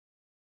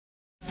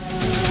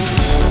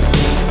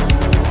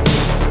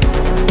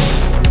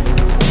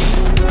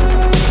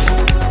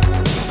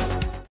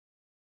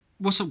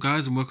What's up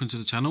guys, and welcome to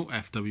the channel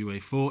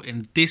FWA4.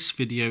 In this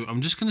video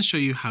I'm just going to show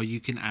you how you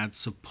can add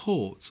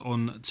supports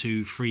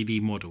onto 3D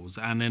models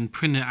and then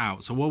print it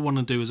out. So what I want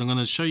to do is I'm going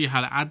to show you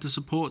how to add the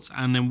supports,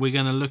 and then we're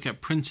going to look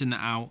at printing it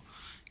out,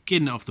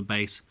 getting it off the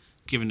base,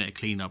 giving it a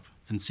clean up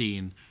and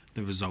seeing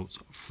the results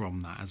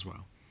from that as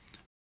well.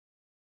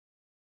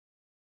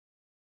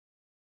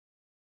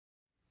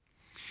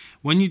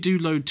 When you do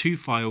load two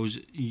files,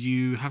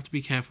 you have to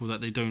be careful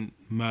that they don't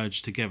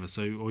merge together.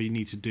 So all you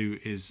need to do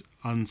is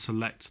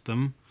unselect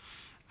them,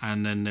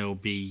 and then there'll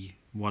be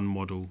one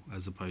model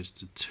as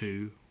opposed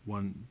to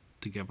one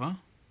together.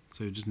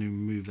 So just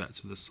move that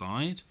to the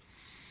side.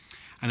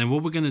 And then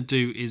what we're going to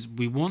do is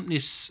we want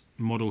this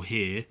model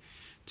here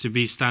to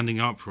be standing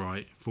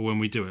upright for when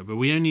we do it, but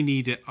we only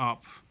need it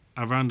up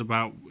around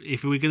about,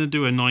 if we're going to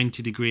do a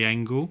 90-degree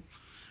angle,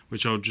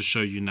 which I'll just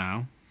show you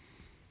now.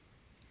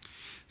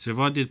 So if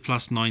I did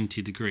plus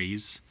 90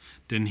 degrees,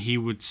 then he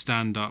would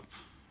stand up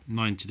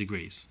 90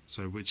 degrees,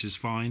 so which is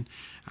fine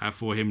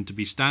for him to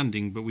be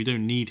standing, but we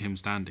don't need him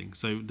standing.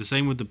 So the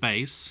same with the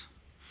base.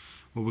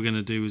 What we're going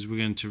to do is we're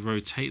going to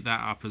rotate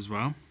that up as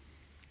well,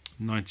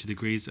 90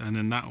 degrees, and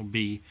then that will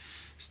be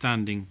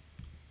standing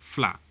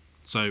flat.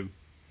 So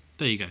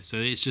there you go. So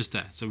it's just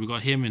there. So we've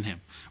got him and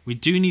him. We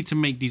do need to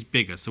make these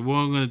bigger. So what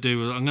I'm going to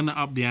do is I'm going to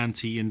up the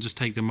ante and just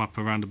take them up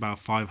around about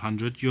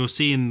 500. You'll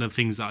see in the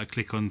things that I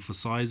click on for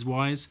size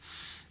wise.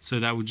 So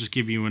that will just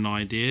give you an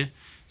idea.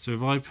 So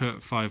if I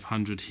put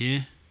 500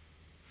 here,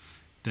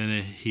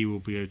 then he will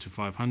be to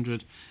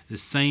 500. The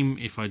same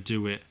if I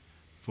do it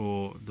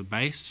for the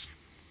base.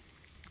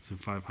 So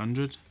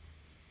 500.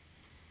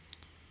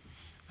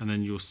 And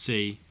then you'll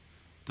see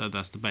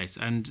that's the base,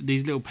 and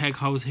these little peg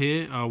holes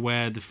here are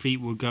where the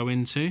feet will go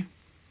into.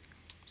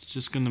 So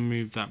just going to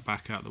move that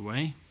back out of the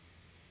way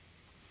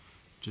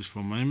just for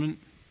a moment.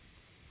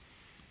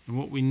 And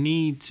what we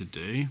need to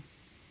do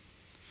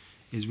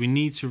is we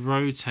need to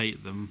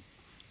rotate them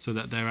so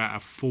that they're at a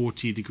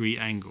 40-degree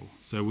angle.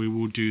 So we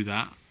will do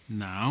that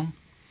now.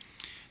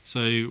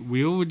 So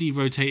we already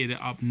rotated it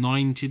up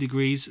 90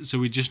 degrees, so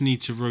we just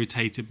need to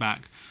rotate it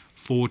back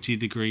 40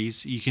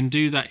 degrees. You can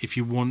do that if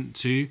you want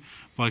to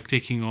by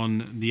clicking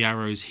on the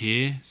arrows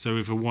here. So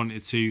if I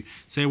wanted to,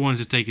 say I wanted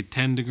to take it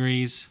 10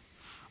 degrees,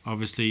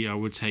 obviously I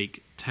would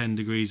take 10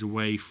 degrees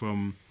away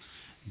from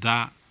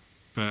that,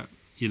 but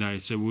you know,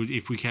 so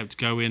if we kept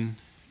going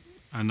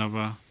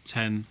another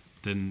 10,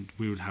 then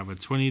we would have a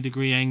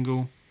 20-degree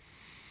angle.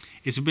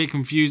 It's a bit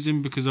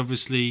confusing because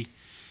obviously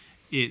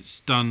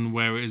it's done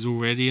where it is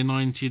already a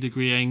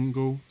 90-degree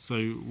angle. So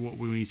what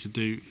we need to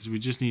do is we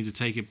just need to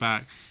take it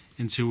back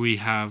until we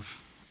have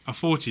a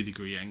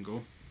 40-degree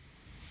angle.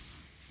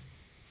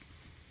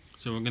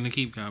 So we're going to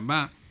keep going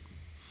back,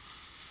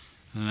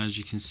 and as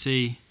you can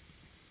see,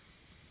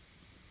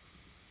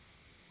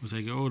 we'll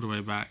take it all the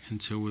way back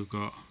until we've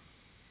got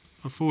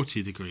a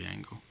 40-degree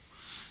angle.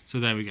 So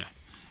there we go.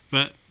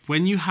 But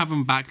when you have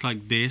him back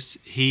like this,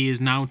 he is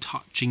now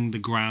touching the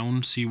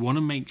ground, so you want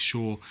to make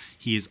sure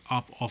he is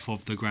up off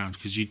of the ground,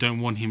 because you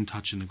don't want him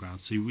touching the ground.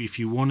 So if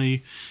you want to,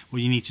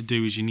 what you need to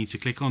do is you need to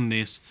click on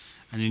this,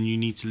 and then you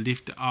need to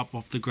lift it up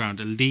off the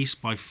ground at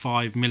least by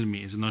 5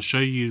 millimeters, and I'll show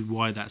you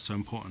why that's so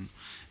important.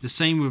 The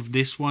same with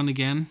this one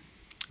again.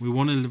 We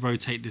want to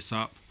rotate this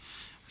up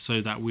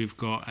so that we've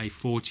got a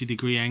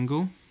 40-degree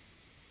angle.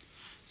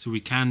 So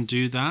we can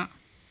do that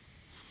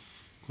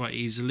quite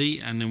easily,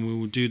 and then we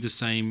will do the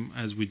same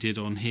as we did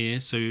on here.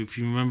 So if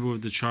you remember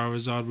with the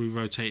Charizard, we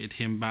rotated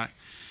him back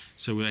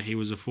so that he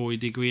was a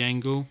 40-degree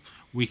angle.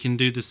 We can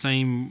do the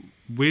same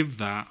with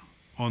that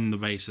on the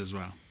base as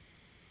well.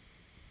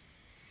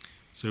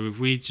 So if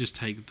we just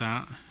take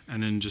that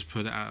and then just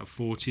put it at a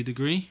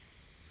 40-degree,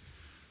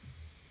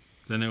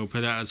 then it will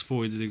put it as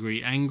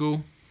 40-degree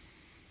angle.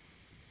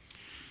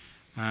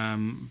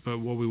 But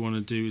what we want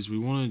to do is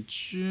we're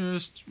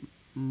just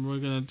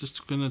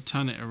gonna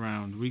turn it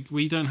around.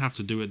 We don't have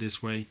to do it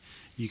this way.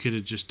 You could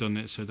have just done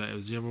it so that it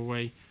was the other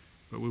way,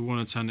 but we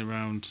want to turn it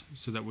around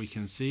so that we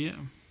can see it.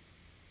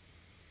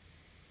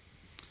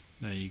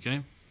 There you go.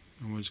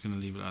 And we're just going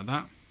to leave it like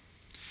that.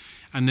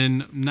 And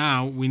then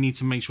now we need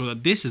to make sure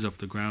that this is off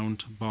the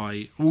ground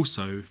by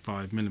also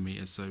 5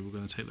 millimeters. So we're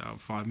going to take that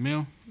out 5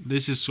 mil.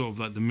 This is sort of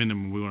like the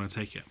minimum we want to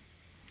take it.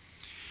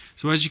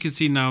 So as you can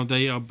see now,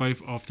 they are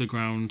both off the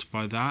ground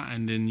by that,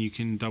 and then you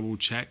can double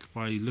check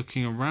by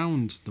looking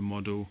around the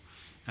model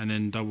and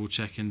then double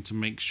checking to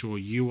make sure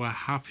you are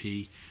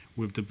happy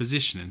with the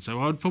positioning. So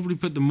I would probably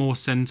put them more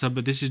center,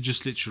 but this is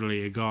just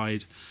literally a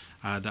guide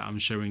that I'm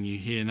showing you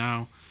here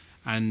now.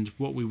 And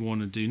what we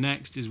want to do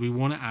next is we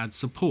want to add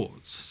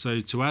supports.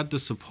 So to add the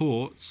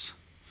supports,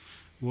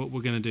 what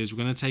we're going to do is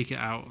we're going to take it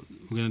out.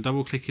 We're going to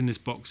double click in this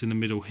box in the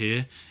middle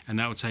here, and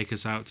that will take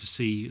us out to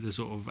see the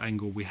sort of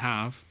angle we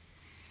have.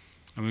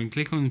 And we're going to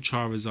click on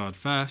Charizard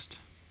first,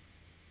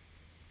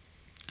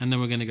 and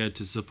then we're going to go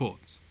to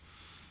supports.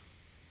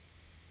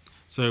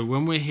 So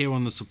when we're here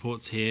on the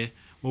supports here,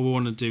 what we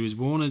want to do is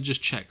we want to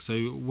just check.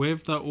 So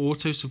with the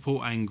auto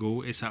support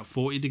angle, it's at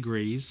 40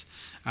 degrees.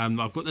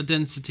 I've got the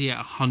density at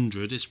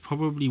 100. It's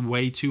probably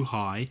way too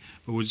high,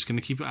 but we're just going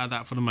to keep it at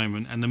that for the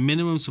moment. And the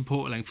minimum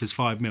support length is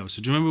 5 mil.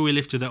 So do you remember we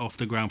lifted it off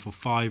the ground for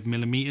 5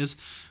 millimeters?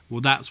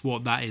 Well, that's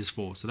what that is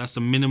for. So that's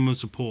the minimum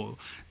support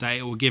that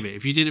it will give it.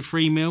 If you did it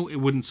 3 mil, it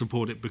wouldn't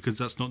support it because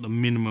that's not the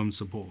minimum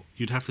support.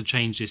 You'd have to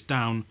change this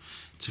down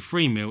to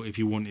 3 mil if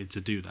you wanted to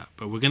do that.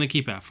 But we're going to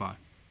keep it at 5.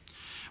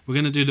 We're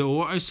going to do the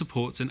auto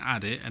supports and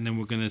add it, and then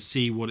we're going to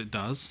see what it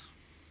does.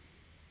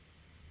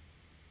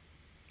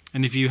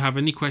 And if you have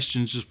any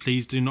questions, just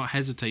please do not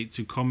hesitate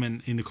to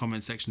comment in the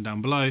comment section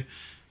down below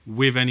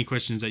with any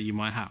questions that you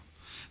might have.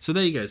 So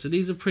there you go. So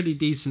these are pretty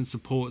decent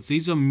supports.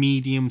 These are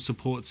medium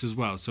supports as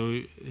well.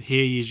 So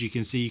here, as you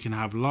can see, you can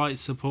have light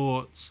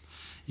supports,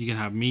 you can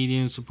have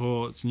medium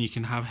supports, and you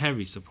can have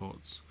heavy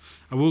supports.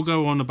 I will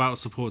go on about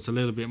supports a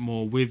little bit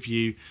more with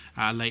you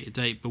at a later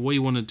date, but what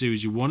you want to do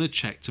is you want to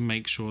check to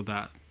make sure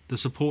that the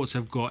supports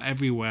have got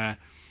everywhere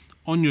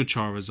on your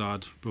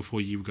Charizard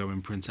before you go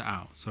and print it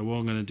out. So what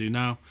I'm going to do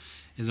now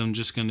is I'm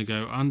just going to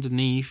go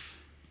underneath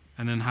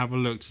and then have a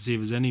look to see if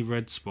there's any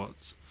red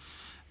spots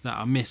that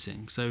are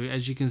missing. So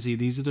as you can see,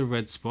 these are the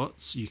red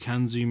spots. You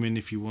can zoom in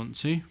if you want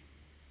to,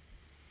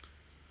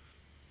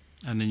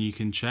 and then you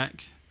can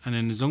check, and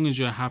then as long as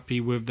you're happy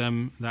with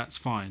them, that's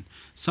fine.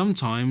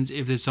 Sometimes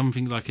if there's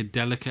something like a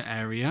delicate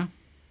area,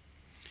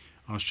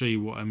 I'll show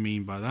you what I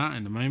mean by that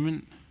in a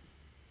moment.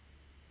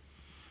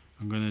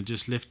 I'm going to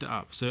just lift it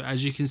up. So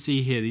as you can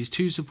see here, these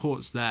two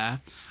supports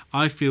there,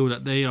 I feel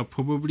that they are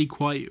probably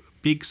quite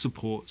big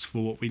supports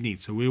for what we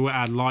need. So we will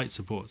add light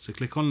support. So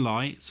click on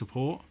light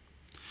support,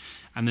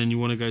 and then you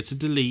want to go to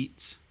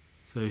delete.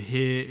 So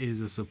here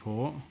is a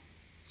support.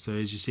 So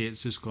as you see,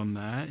 it's just gone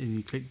there, and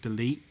you click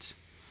delete,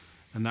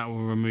 and that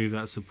will remove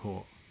that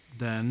support.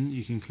 Then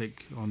you can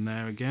click on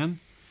there again,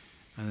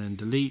 and then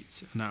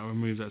delete, and that will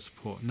remove that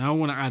support. Now I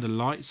want to add a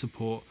light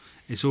support.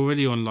 It's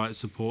already on light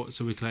support,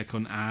 so we click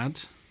on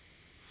add,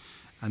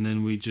 and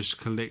then we just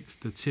click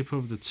the tip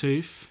of the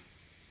tooth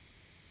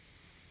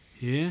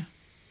here,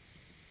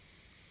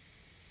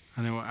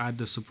 and it will add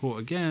the support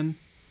again,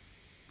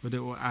 but it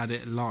will add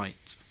it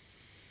light.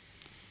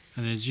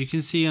 And as you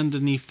can see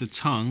underneath the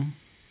tongue,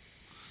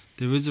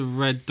 there is a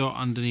red dot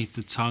underneath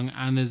the tongue,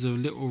 and there's a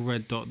little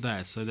red dot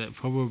there, so that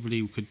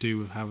probably could do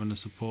with having a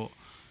support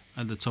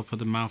at the top of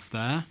the mouth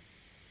there.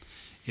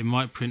 It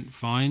might print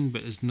fine,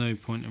 but there's no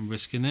point in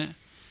risking it.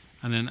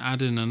 And then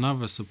add in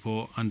another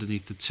support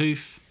underneath the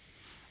tooth,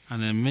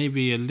 and then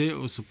maybe a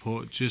little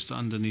support just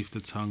underneath the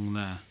tongue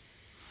there.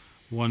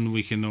 One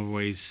we can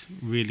always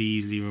really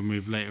easily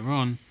remove later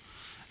on.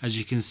 As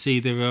you can see,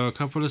 there are a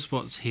couple of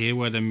spots here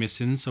where they're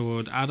missing, so we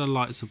would add a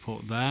light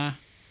support there,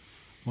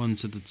 one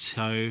to the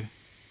toe,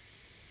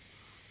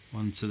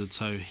 one to the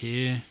toe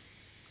here,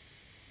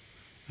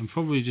 and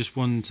probably just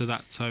one to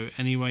that toe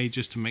anyway,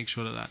 just to make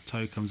sure that that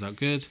toe comes out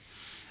good.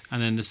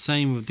 And then the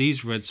same with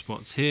these red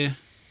spots here,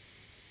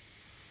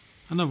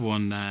 another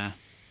one there,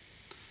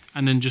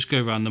 and then just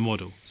go around the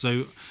model.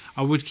 So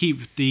I would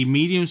keep the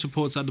medium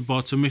supports at the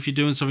bottom. If you're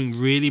doing something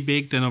really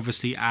big, then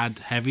obviously add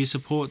heavy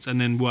supports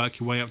and then work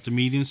your way up to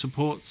medium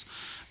supports.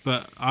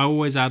 But I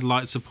always add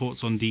light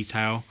supports on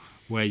detail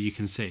where you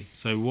can see.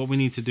 So what we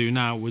need to do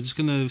now, we're just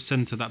going to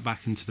center that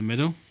back into the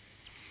middle.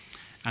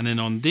 And then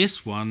on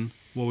this one,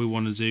 what we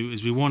want to do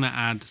is we want to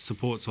add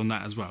supports on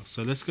that as well.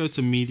 So let's go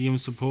to medium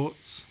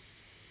supports.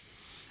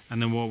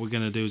 And then what we're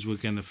going to do is we're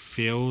going to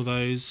fill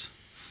those.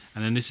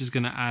 And then this is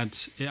going to add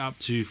it up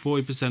to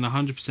 40%,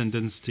 100%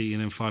 density,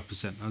 and then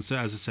 5%. And so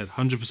as I said,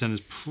 100% is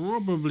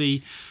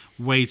probably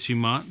way too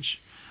much.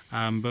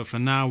 But for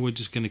now, we're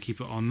just going to keep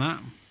it on that,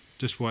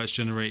 just while it's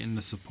generating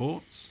the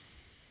supports.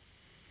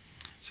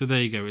 So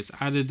there you go, it's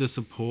added the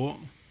support.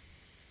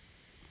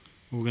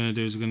 What we're going to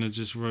do is we're going to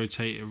just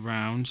rotate it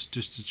around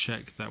just to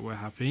check that we're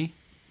happy.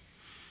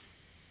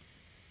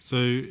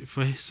 So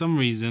for some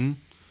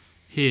reason,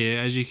 here,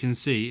 as you can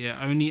see, it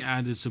only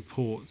added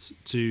support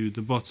to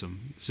the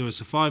bottom. So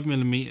it's a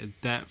 5mm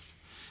depth.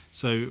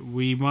 So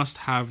we must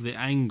have the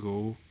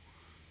angle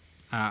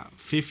at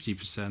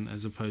 50%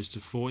 as opposed to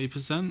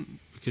 40%,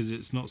 because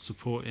it's not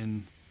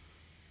supporting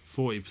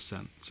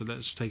 40%. So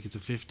let's take it to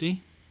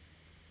 50.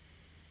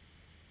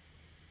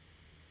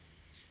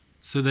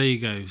 So there you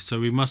go. So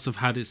we must have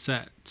had it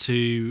set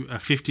to a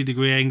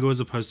 50-degree angle as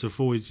opposed to a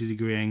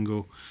 40-degree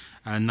angle,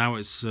 and now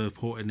it's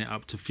supporting it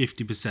up to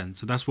 50%.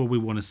 So that's what we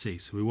want to see.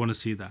 So we want to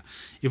see that.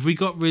 If we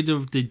got rid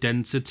of the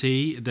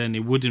density, then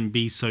it wouldn't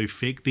be so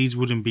thick. These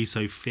wouldn't be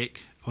so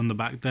thick on the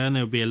back there, and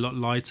they would be a lot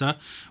lighter,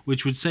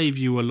 which would save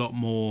you a lot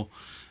more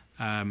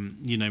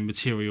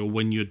material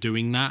when you're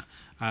doing that.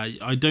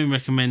 I don't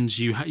recommend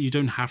you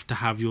don't have to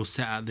have your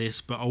set at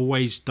this, but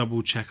always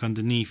double check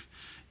underneath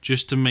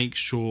just to make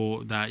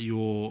sure that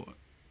your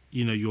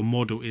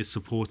model is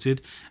supported.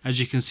 As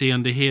you can see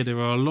under here, there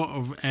are a lot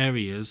of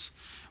areas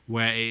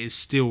where it is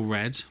still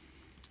red,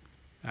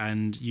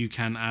 and you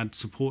can add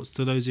supports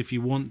to those if you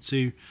want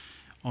to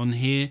on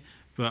here,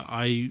 but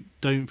I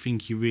don't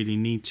think you really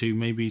need to.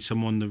 Maybe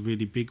some on the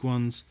really big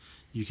ones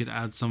you could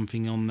add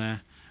something on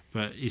there,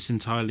 but it's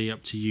entirely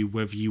up to you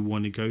whether you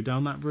want to go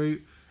down that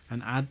route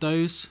and add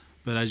those.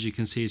 But as you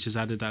can see, it's just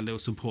added that little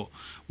support.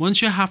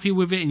 Once you're happy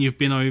with it and you've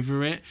been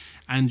over it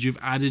and you've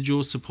added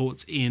your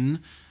supports in,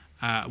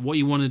 what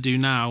you want to do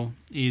now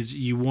is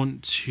you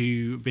want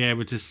to be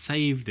able to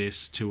save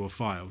this to a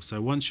file.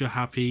 So once you're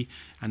happy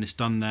and it's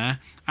done there,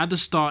 at the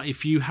start,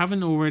 if you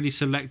haven't already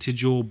selected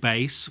your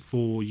base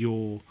for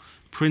your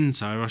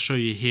printer, I'll show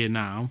you here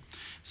now.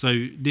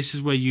 So this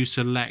is where you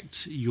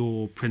select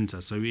your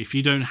printer. So if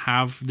you don't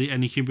have the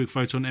Anycubic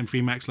Photon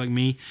M3 Max like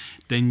me,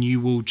 then you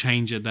will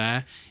change it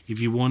there. If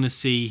you want to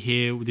see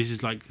here, this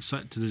is like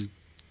set to the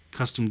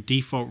custom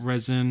default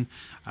resin.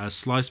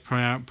 Slice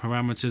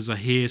parameters are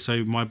here,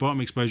 so my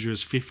bottom exposure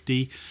is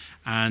 50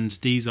 and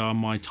these are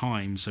my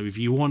times. So if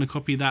you want to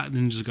copy that,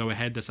 then just go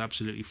ahead, that's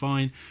absolutely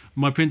fine.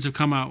 My prints have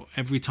come out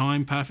every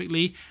time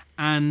perfectly,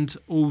 and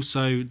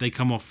also they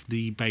come off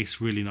the base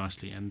really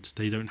nicely and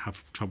they don't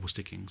have trouble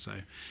sticking, so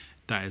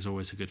that is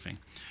always a good thing.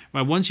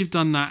 Right, once you've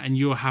done that and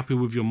you're happy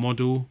with your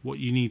model, what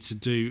you need to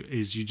do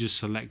is you just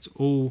select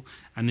all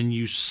and then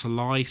you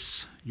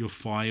slice your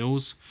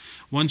files.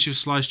 Once you've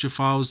sliced your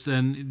files,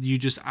 then you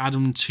just add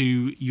them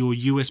to your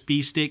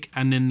USB stick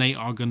and then they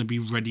are going to be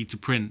ready to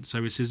print.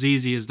 So it's as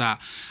easy as that.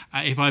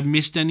 If I've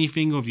missed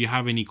anything or if you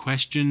have any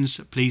questions,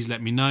 please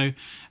let me know.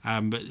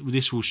 But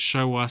this will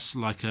show us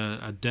like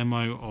a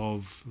demo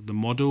of the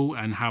model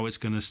and how it's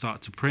going to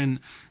start to print.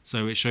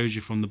 So it shows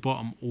you from the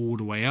bottom all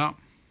the way up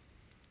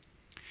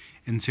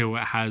until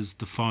it has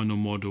the final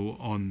model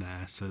on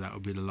there. So that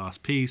will be the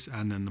last piece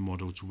and then the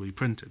models will be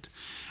printed.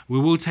 We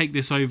will take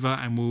this over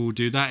and we will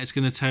do that. It's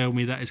going to tell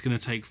me that it's going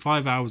to take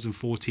 5 hours and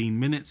 14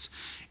 minutes.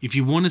 If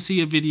you want to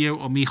see a video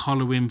of me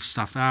hollowing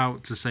stuff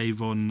out to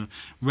save on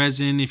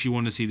resin, if you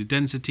want to see the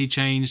density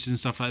changed and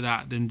stuff like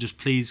that, then just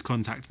please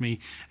contact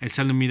me. It's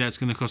telling me that's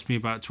going to cost me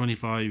about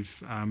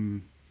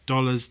 $25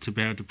 to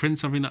be able to print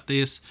something like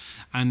this,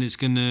 and it's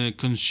going to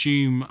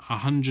consume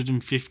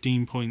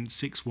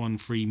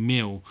 115.613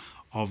 mil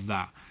of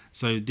that.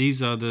 So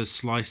these are the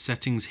slice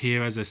settings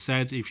here. As I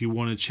said, if you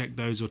want to check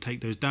those or take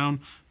those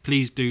down,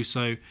 please do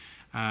so,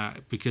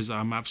 because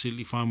I'm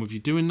absolutely fine with you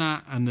doing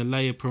that. And the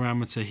layer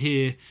parameter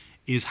here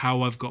is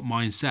how I've got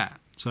mine set.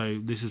 So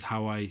this is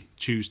how I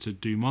choose to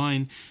do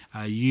mine.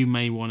 You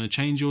may want to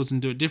change yours and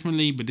do it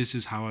differently, but this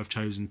is how I've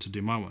chosen to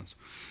do my ones.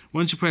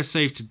 Once you press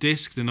save to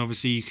disk, then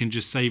obviously you can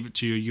just save it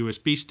to your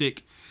USB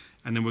stick,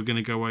 and then we're going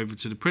to go over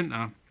to the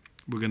printer,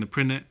 we're going to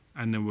print it,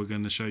 and then we're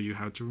going to show you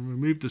how to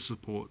remove the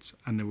supports,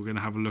 and then we're going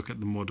to have a look at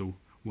the model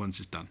once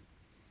it's done.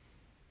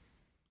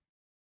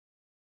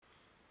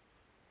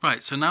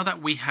 Right, so now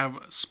that we have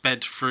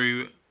sped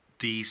through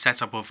the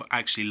setup of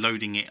actually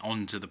loading it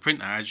onto the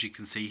printer, as you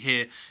can see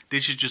here,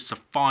 this is just the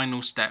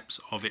final steps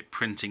of it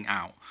printing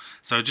out.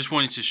 So I just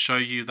wanted to show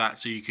you that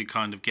so you could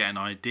kind of get an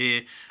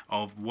idea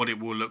of what it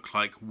will look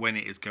like when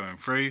it is going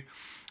through.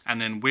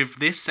 And then with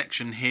this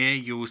section here,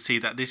 you will see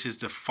that this is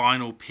the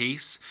final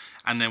piece,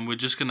 and then we're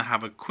just going to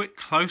have a quick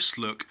close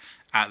look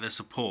at the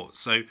support.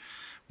 So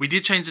we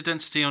did change the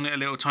density on it a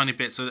little tiny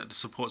bit so that the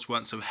supports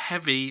weren't so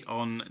heavy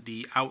on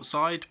the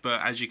outside,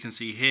 but as you can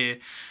see here,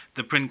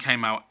 the print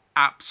came out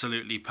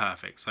absolutely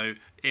perfect. So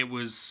it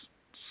was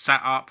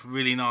set up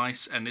really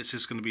nice, and it's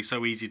just going to be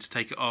so easy to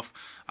take it off.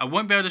 I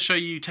won't be able to show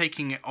you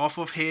taking it off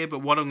of here,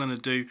 but what I'm going to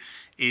do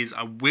is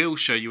I will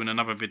show you in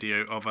another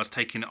video of us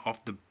taking it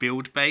off the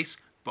build base.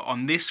 But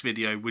on this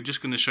video, we're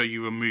just going to show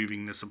you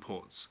removing the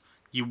supports.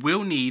 You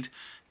will need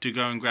to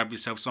go and grab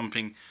yourself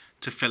something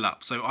to fill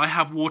up. So I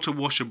have water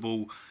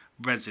washable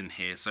resin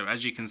here. So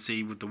as you can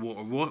see with the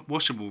water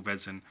washable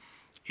resin,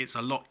 it's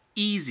a lot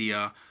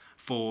easier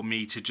for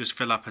me to just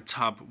fill up a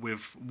tub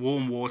with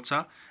warm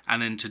water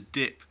and then to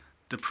dip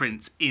the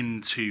prints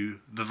into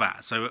the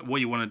vat. So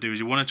what you want to do is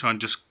you want to try and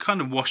just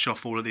kind of wash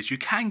off all of this. You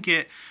can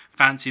get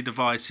fancy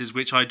devices,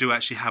 which I do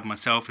actually have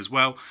myself as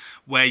well,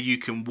 where you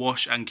can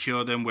wash and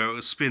cure them, where it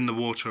will spin the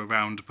water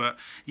around. But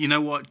you know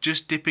what,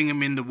 just dipping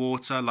them in the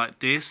water like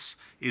this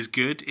is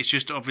good. It's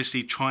just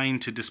obviously trying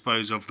to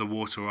dispose of the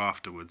water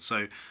afterwards.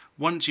 So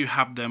once you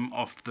have them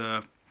off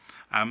the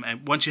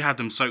and once you have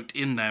them soaked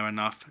in there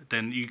enough,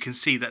 then you can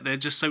see that they're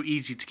just so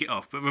easy to get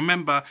off. But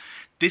remember,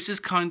 this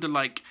is kind of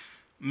like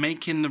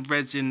making the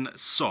resin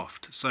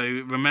soft. So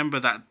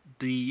remember that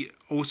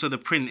also the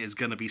print is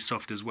going to be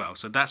soft as well.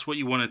 So that's what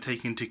you want to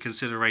take into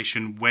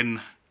consideration when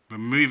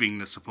removing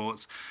the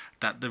supports,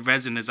 that the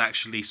resin is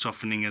actually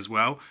softening as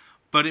well.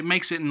 But it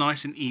makes it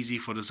nice and easy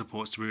for the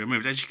supports to be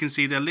removed. As you can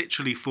see, they're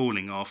literally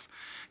falling off.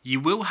 You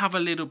will have a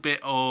little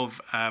bit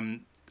of,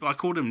 I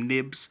call them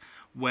nibs,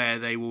 where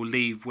they will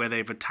leave where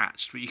they've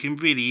attached. But you can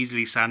really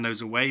easily sand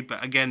those away.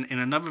 But again, in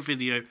another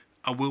video,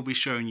 I will be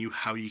showing you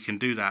how you can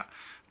do that.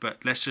 But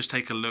let's just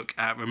take a look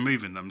at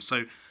removing them.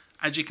 So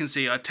as you can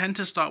see, I tend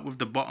to start with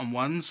the bottom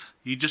ones.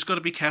 You just got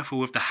to be careful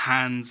with the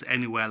hands,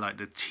 anywhere like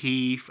the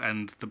teeth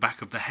and the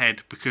back of the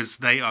head, because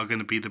they are going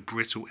to be the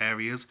brittle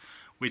areas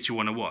which you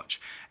want to watch.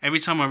 Every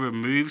time I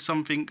remove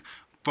something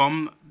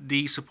from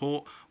the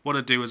support, what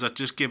I do is I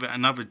just give it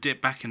another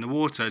dip back in the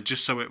water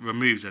just so it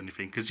removes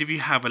anything. Because if you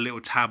have a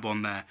little tab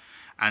on there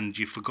and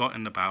you've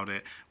forgotten about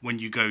it, when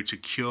you go to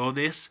cure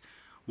this,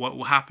 what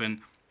will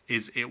happen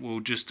is it will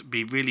just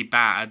be really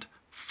bad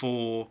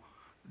for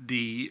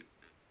the,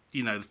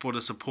 you know, for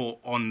the support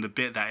on the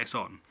bit that it's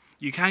on.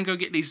 You can go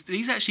get these.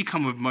 These actually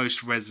come with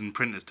most resin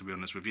printers, to be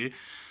honest with you,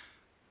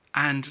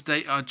 and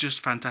they are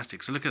just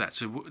fantastic. So look at that.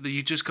 So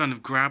you just kind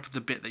of grab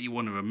the bit that you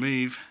want to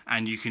remove,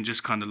 and you can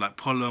just kind of like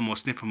pull them or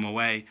snip them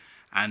away,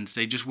 and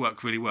they just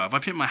work really well. If I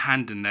put my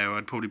hand in there,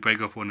 I'd probably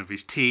break off one of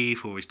his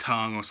teeth or his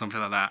tongue or something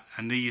like that.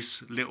 And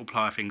these little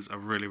plier things are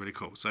really, really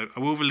cool. So I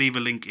will leave a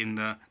link in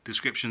the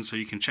description so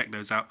you can check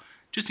those out,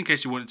 just in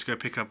case you wanted to go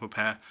pick up a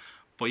pair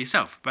for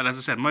yourself. But as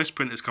I said, most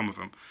printers come with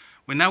them.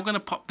 We're now going to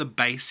pop the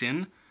base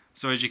in.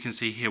 So as you can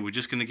see here, we're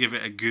just going to give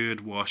it a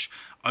good wash.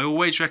 I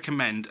always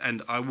recommend,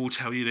 and I will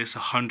tell you this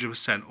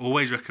 100%,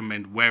 always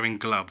recommend wearing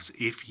gloves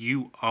if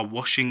you are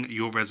washing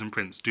your resin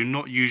prints. Do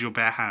not use your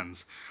bare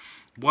hands.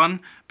 One,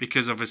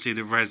 because obviously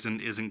the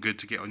resin isn't good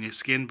to get on your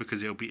skin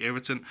because it'll be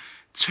irritant.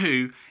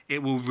 Two,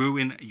 it will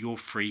ruin your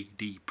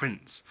 3D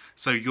prints.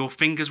 So your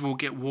fingers will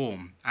get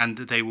warm and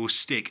they will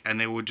stick and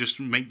they will just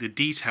make the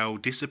detail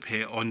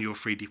disappear on your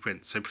 3D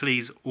print. So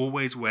please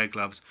always wear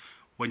gloves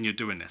when you're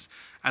doing this.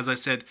 As I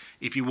said,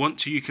 if you want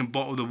to, you can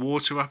bottle the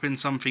water up in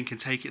something and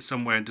take it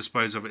somewhere and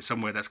dispose of it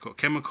somewhere that's got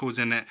chemicals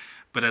in it.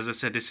 But as I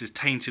said, this is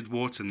tainted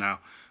water now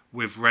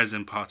with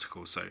resin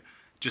particles, so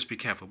just be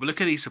careful. But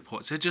look at these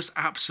supports. They're just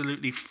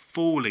absolutely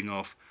falling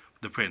off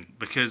the print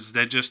because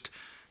they're just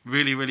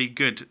really, really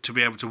good to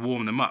be able to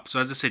warm them up. So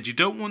as I said, you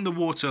don't want the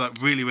water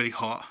like really, really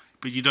hot,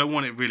 but you don't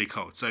want it really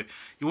cold. So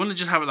you want to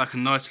just have it like a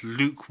nice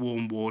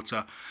lukewarm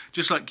water,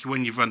 just like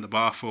when you've run the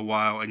bath for a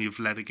while and you've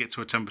let it get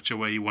to a temperature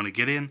where you want to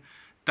get in.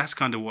 That's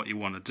kind of what you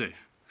want to do.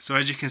 So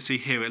as you can see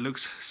here, it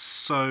looks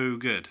so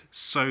good,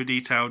 so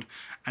detailed,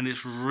 and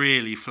it's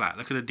really flat.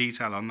 Look at the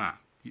detail on that.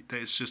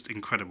 It's just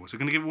incredible. So we're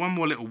going to give it one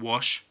more little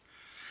wash.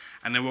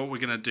 And then what we're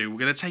going to do, we're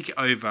going to take it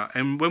over.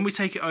 And when we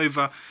take it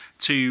over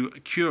to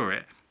cure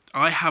it,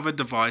 I have a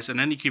device, an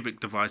Anycubic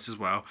device as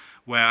well,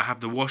 where I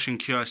have the wash and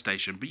cure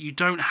station. But you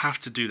don't have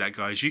to do that,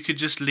 guys. You could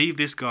just leave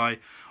this guy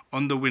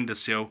on the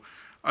windowsill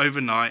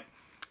overnight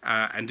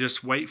and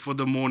just wait for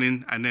the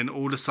morning and then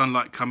all the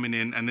sunlight coming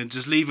in, and then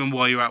just leave him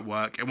while you're at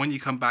work. And when you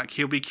come back,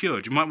 he'll be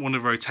cured. You might want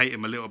to rotate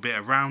him a little bit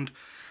around,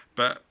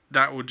 but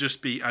that will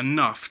just be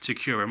enough to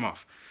cure him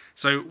off.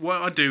 So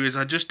what I do is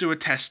I just do a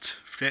test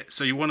fit.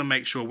 So you want to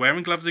make sure,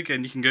 wearing gloves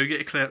again, you can go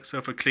get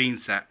yourself a clean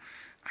set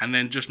and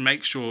then just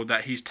make sure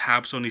that his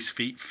tabs on his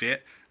feet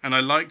fit. And I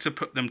like to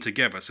put them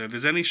together. So if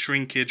there's any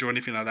shrinkage or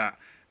anything like that,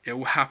 it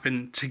will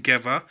happen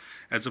together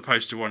as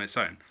opposed to on its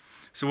own.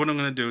 So what I'm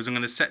going to do is I'm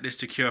going to set this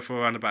to cure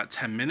for around about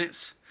 10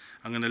 minutes.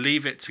 I'm going to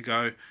leave it to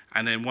go,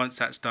 and then once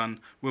that's done,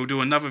 we'll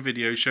do another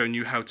video showing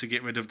you how to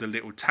get rid of the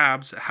little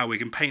tabs, how we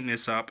can paint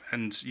this up,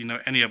 and you know,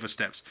 any other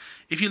steps.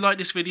 If you like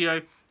this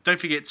video, don't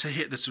forget to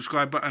hit the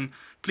subscribe button.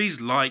 Please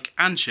like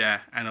and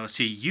share, and I'll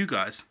see you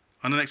guys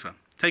on the next one.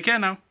 Take care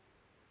now.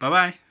 Bye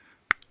bye.